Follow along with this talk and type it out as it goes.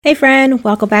Hey friend,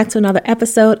 welcome back to another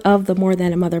episode of the More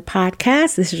Than a Mother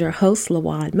podcast. This is your host,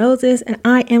 LaJuan Moses, and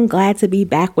I am glad to be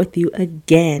back with you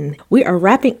again. We are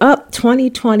wrapping up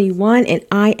 2021 and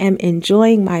I am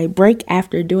enjoying my break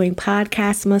after doing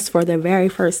Podcastmas for the very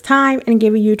first time and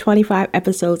giving you 25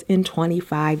 episodes in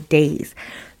 25 days.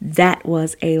 That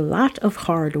was a lot of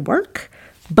hard work,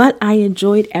 but I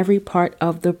enjoyed every part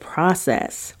of the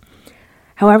process.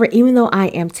 However, even though I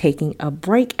am taking a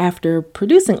break after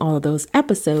producing all of those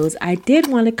episodes, I did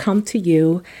want to come to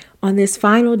you on this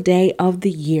final day of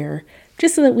the year,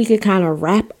 just so that we could kind of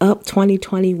wrap up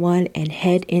 2021 and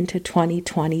head into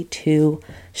 2022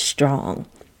 strong.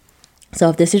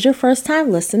 So if this is your first time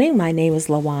listening, my name is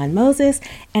LaJuan Moses,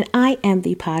 and I am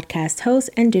the podcast host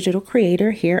and digital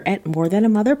creator here at More Than a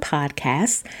Mother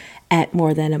Podcast. At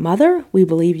More Than a Mother, we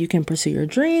believe you can pursue your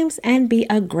dreams and be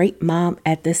a great mom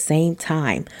at the same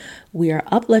time. We are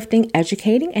uplifting,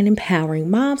 educating, and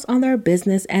empowering moms on their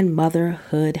business and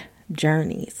motherhood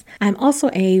journeys. I'm also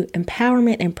an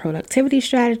empowerment and productivity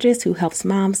strategist who helps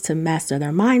moms to master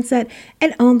their mindset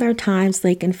and own their time so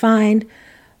they can find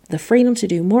the freedom to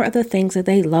do more of the things that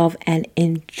they love and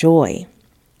enjoy.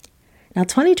 Now,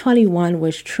 2021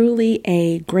 was truly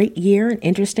a great year, an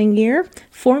interesting year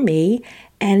for me.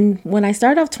 And when I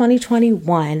started off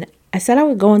 2021, I said I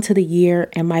would go into the year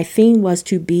and my theme was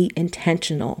to be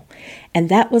intentional. And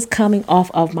that was coming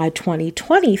off of my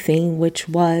 2020 theme, which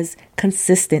was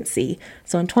consistency.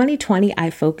 So in 2020, I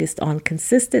focused on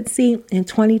consistency. In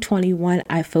 2021,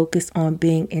 I focused on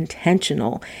being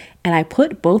intentional. And I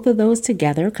put both of those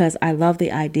together because I love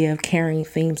the idea of carrying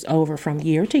themes over from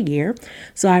year to year.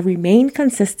 So I remained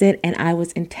consistent and I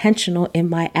was intentional in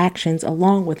my actions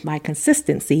along with my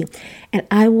consistency. And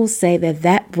I will say that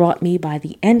that brought me, by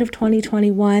the end of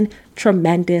 2021,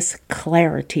 tremendous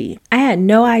clarity. I had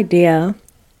no idea,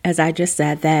 as I just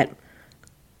said, that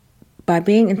by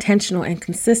being intentional and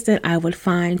consistent, I would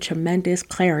find tremendous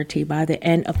clarity by the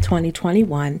end of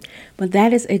 2021. But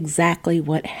that is exactly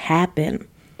what happened.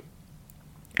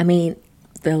 I mean,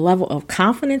 the level of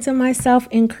confidence in myself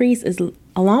increased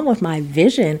along with my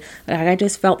vision. Like, I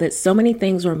just felt that so many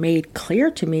things were made clear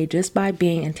to me just by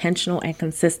being intentional and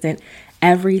consistent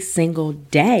every single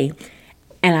day.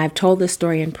 And I've told this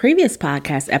story in previous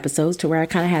podcast episodes to where I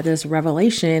kind of had this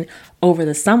revelation over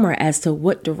the summer as to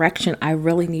what direction I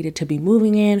really needed to be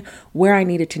moving in, where I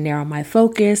needed to narrow my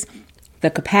focus, the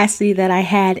capacity that I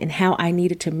had, and how I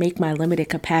needed to make my limited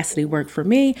capacity work for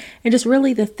me, and just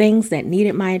really the things that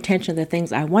needed my attention, the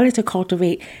things I wanted to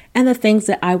cultivate, and the things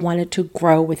that I wanted to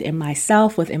grow within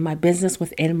myself, within my business,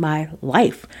 within my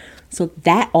life. So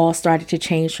that all started to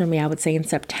change for me, I would say, in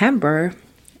September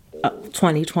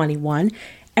 2021.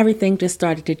 Everything just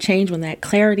started to change when that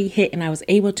clarity hit and I was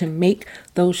able to make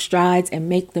those strides and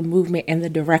make the movement in the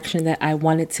direction that I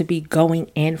wanted to be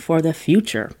going in for the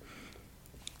future.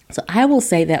 So I will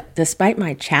say that despite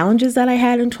my challenges that I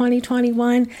had in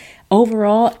 2021,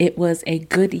 overall, it was a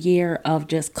good year of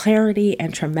just clarity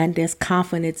and tremendous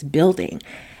confidence building.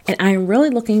 And I am really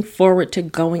looking forward to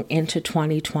going into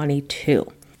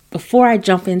 2022. Before I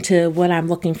jump into what I'm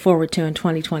looking forward to in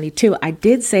 2022, I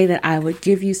did say that I would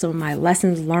give you some of my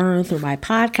lessons learned through my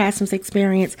podcasting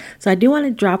experience. So I do want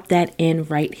to drop that in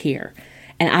right here.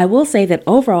 And I will say that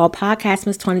overall,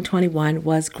 Podcastmas 2021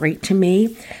 was great to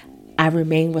me. I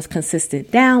remained with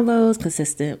consistent downloads,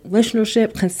 consistent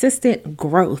listenership, consistent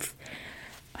growth.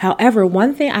 However,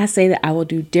 one thing I say that I will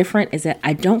do different is that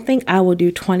I don't think I will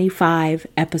do 25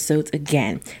 episodes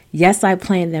again. Yes, I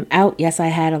planned them out. Yes, I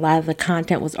had a lot of the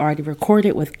content was already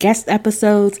recorded with guest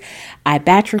episodes. I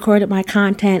batch recorded my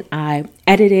content. I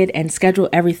edited and scheduled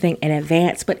everything in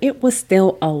advance, but it was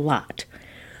still a lot.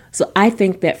 So I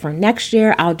think that for next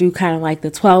year, I'll do kind of like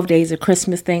the 12 days of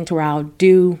Christmas thing to where I'll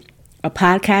do a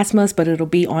Podcastmas, but it'll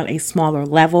be on a smaller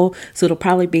level. So it'll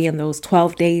probably be in those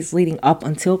 12 days leading up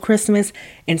until Christmas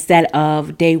instead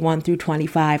of day 1 through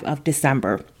 25 of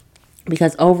December.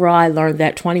 Because overall, I learned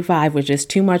that 25 was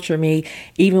just too much for me,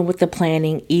 even with the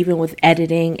planning, even with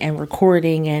editing and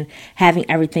recording and having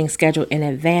everything scheduled in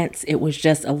advance. It was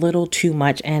just a little too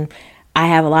much. And I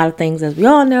have a lot of things, as we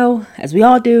all know, as we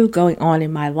all do, going on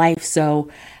in my life. So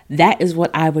that is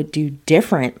what I would do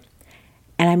different.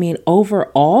 And I mean,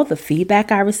 overall, the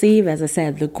feedback I received, as I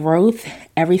said, the growth,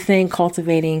 everything,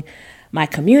 cultivating my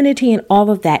community and all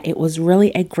of that, it was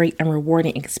really a great and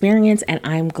rewarding experience. And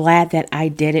I'm glad that I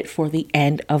did it for the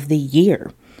end of the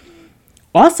year.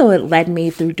 Also, it led me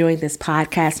through doing this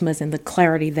Podcastmas and the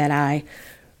clarity that I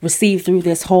received through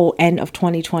this whole end of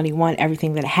 2021,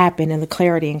 everything that happened and the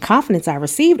clarity and confidence I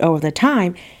received over the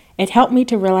time. It helped me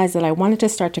to realize that I wanted to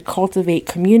start to cultivate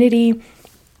community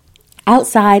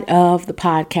outside of the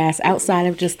podcast, outside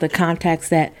of just the context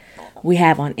that we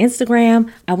have on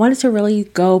Instagram, I wanted to really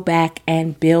go back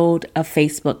and build a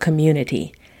Facebook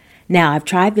community. Now, I've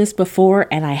tried this before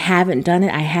and I haven't done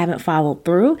it. I haven't followed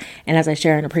through. And as I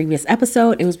shared in a previous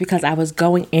episode, it was because I was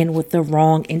going in with the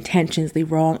wrong intentions, the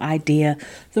wrong idea,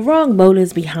 the wrong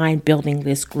motives behind building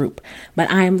this group.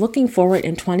 But I am looking forward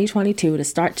in 2022 to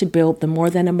start to build the More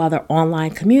Than a Mother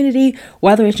online community.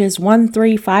 Whether it's just 1,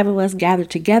 3, 5 of us gathered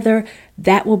together,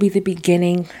 that will be the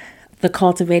beginning, the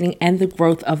cultivating and the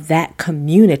growth of that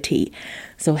community.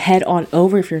 So head on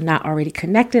over if you're not already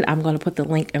connected. I'm going to put the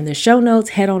link in the show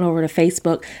notes. Head on over to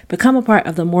Facebook. Become a part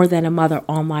of the More Than a Mother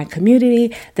online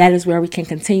community. That is where we can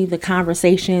continue the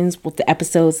conversations with the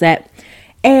episodes that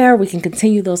air. We can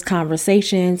continue those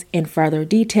conversations in further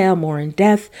detail, more in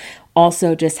depth.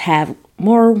 Also, just have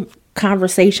more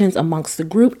conversations amongst the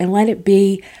group and let it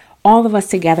be all of us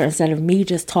together instead of me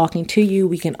just talking to you.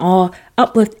 We can all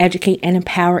uplift, educate, and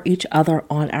empower each other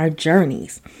on our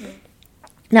journeys.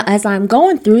 Now, as I'm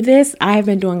going through this, I've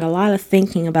been doing a lot of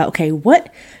thinking about, okay,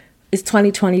 what is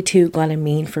 2022 going to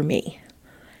mean for me?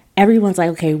 Everyone's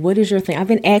like, okay, what is your theme? I've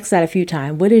been asked that a few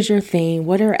times. What is your theme?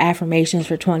 What are affirmations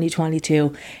for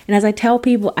 2022? And as I tell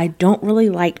people, I don't really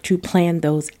like to plan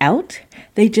those out.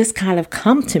 They just kind of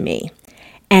come to me.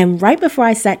 And right before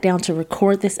I sat down to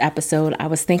record this episode, I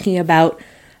was thinking about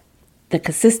the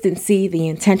consistency, the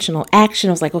intentional action.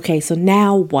 I was like, okay, so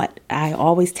now what? I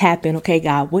always tap in, okay,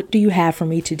 God, what do you have for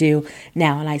me to do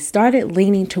now? And I started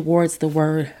leaning towards the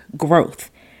word growth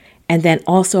and then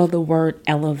also the word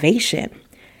elevation.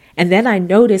 And then I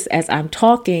noticed as I'm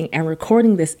talking and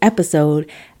recording this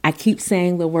episode, I keep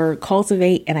saying the word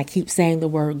cultivate and I keep saying the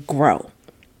word grow.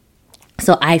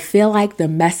 So I feel like the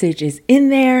message is in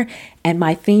there and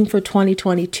my theme for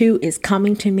 2022 is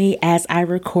coming to me as I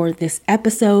record this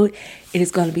episode. It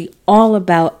is going to be all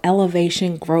about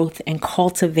elevation, growth, and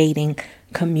cultivating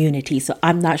community. So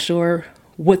I'm not sure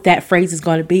what that phrase is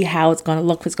going to be, how it's going to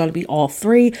look, if it's going to be all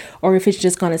three, or if it's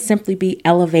just going to simply be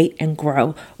elevate and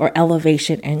grow or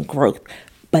elevation and growth.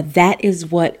 But that is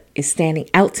what is standing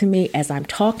out to me as I'm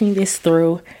talking this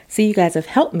through. So you guys have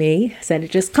helped me, said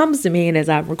it just comes to me. And as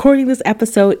I'm recording this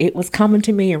episode, it was coming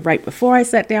to me. And right before I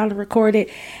sat down to record it,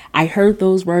 I heard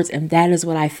those words. And that is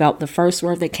what I felt. The first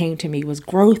word that came to me was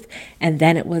growth. And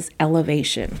then it was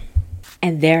elevation.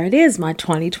 And there it is. My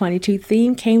 2022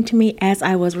 theme came to me as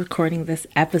I was recording this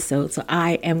episode. So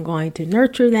I am going to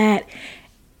nurture that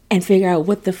and figure out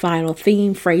what the final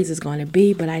theme phrase is going to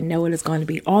be, but I know it is going to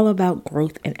be all about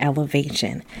growth and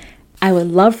elevation. I would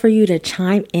love for you to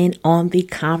chime in on the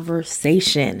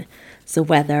conversation. So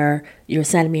whether you're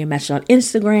sending me a message on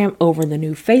Instagram, over the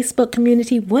new Facebook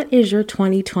community, what is your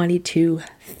 2022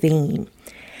 theme?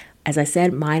 As I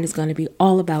said, mine is going to be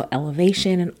all about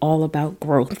elevation and all about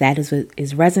growth. That is what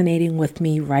is resonating with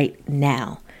me right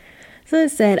now. So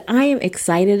as I said, I am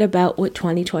excited about what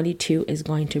 2022 is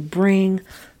going to bring.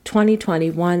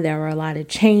 2021, there were a lot of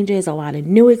changes, a lot of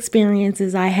new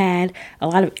experiences I had, a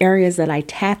lot of areas that I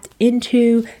tapped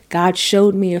into. God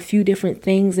showed me a few different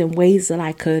things and ways that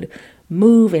I could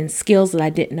move and skills that I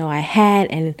didn't know I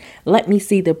had, and let me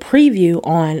see the preview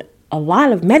on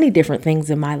many different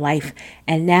things in my life.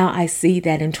 And now I see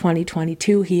that in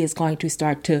 2022, He is going to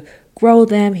start to grow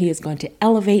them. He is going to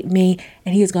elevate me,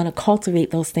 and He is going to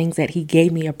cultivate those things that He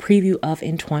gave me a preview of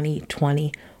in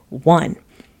 2021.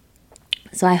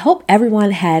 So I hope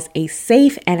everyone has a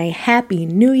safe and a happy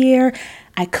new year.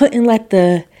 I couldn't let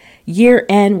the year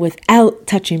end without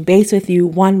touching base with you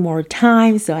one more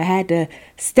time. So I had to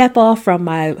step off from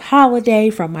my holiday,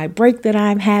 from my break that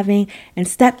I'm having, and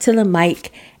step to the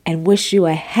mic and wish you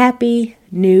a happy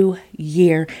new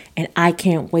year. And I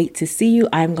can't wait to see you.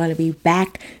 I'm going to be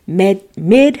back mid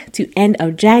to end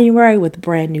of January with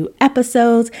brand new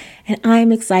episodes. And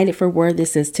I'm excited for where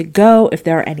this is to go. If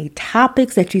there are any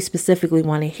topics that you specifically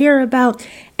want to hear about,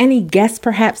 any guests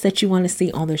perhaps that you want to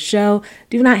see on the show,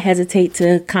 do not hesitate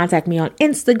to contact me on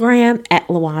Instagram at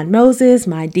Lawan Moses.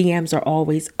 My DMs are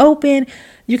always open.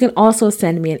 You can also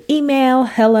send me an email,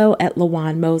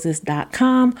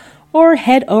 hello@lawanmoses.com, or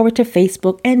head over to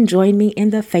Facebook and join me in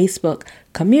the Facebook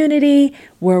community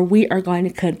where we are going to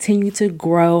continue to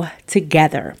grow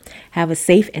together. Have a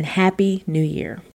safe and happy new year.